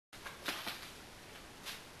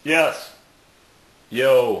Yes.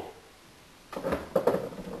 Yo.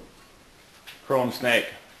 Chrome Snake.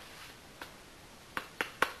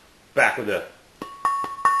 Back with the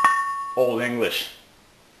Old English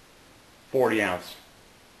 40 ounce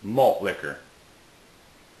malt liquor.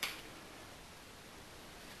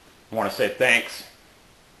 I want to say thanks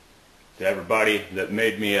to everybody that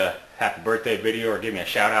made me a happy birthday video or gave me a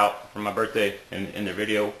shout out for my birthday in their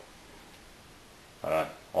video.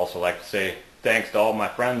 Also like to say thanks to all my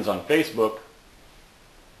friends on Facebook.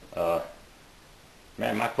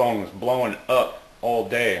 Man, my phone was blowing up all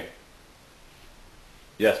day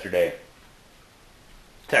yesterday.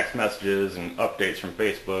 Text messages and updates from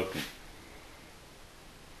Facebook. And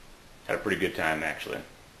had a pretty good time actually.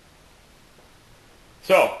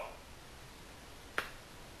 So,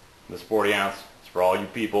 this 40 ounce is for all you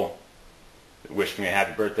people that wished me a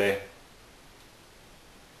happy birthday.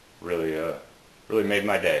 Really made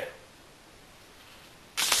my day.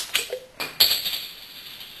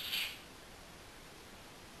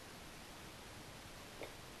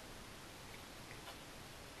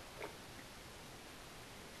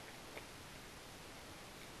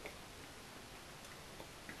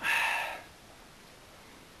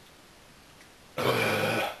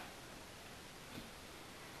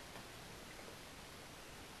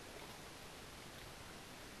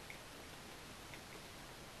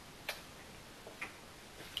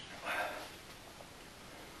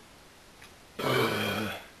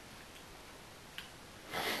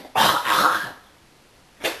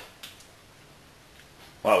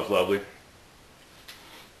 Well, that was lovely.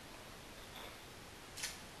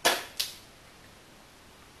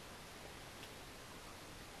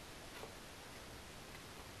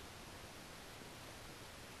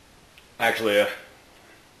 Actually, I'm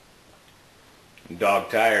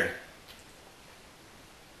dog tired.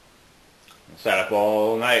 Sat up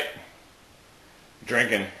all night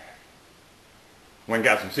drinking. Went and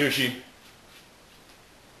got some sushi.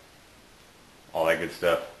 All that good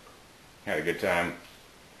stuff. Had a good time.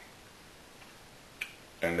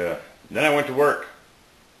 And then I went to work.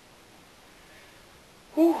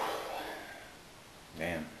 Whew.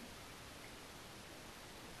 Damn.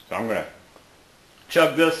 So I'm going to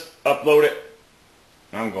chug this, upload it,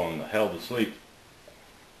 and I'm going the hell to sleep.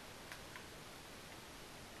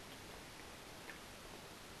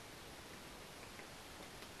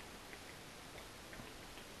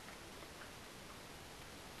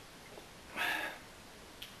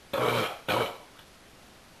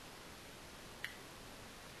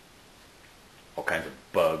 All kinds of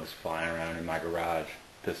bugs flying around in my garage,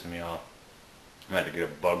 pissing me off. I had to get a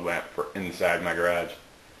bug lamp for inside my garage.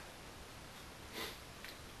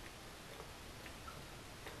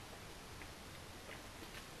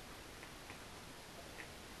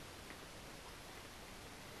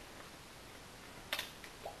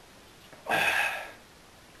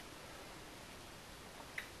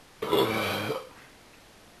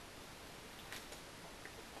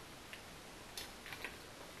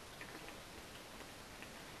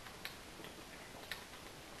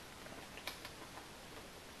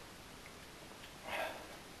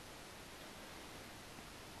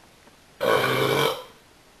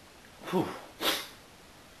 Whew.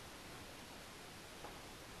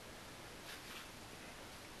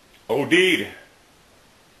 OD'd.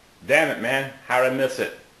 Damn it, man. How'd I miss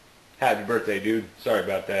it? Happy birthday, dude. Sorry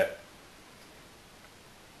about that.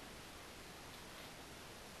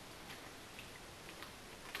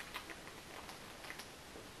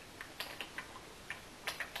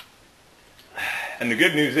 And the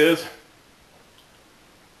good news is,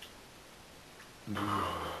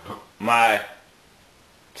 my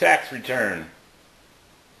tax return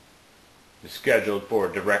is scheduled for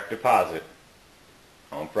direct deposit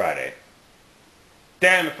on Friday.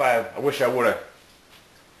 Damn if I wish I would have.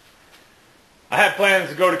 I had plans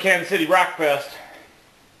to go to Kansas City Rock Fest.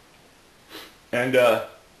 And the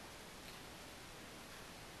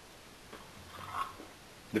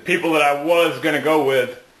people that I was going to go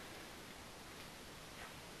with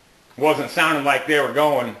wasn't sounding like they were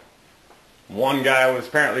going. One guy was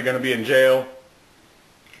apparently going to be in jail.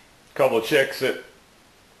 A couple of chicks that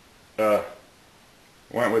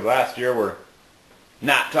went with last year were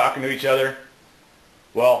not talking to each other.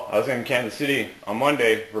 Well, I was in Kansas City on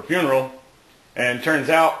Monday for a funeral, and turns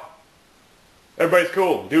out everybody's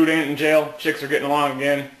cool. Dude ain't in jail, chicks are getting along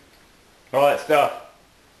again, all that stuff.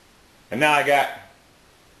 And now I got a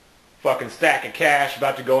fucking stack of cash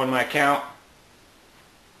about to go in my account.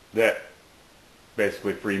 That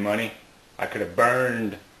basically free money I could have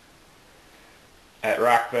burned at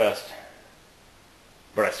Rockfest.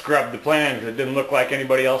 But I scrubbed the plan because it didn't look like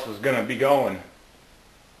anybody else was going to be going.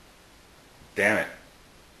 Damn it.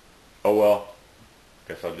 Oh well,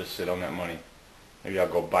 guess I'll just sit on that money. Maybe I'll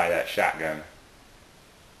go buy that shotgun.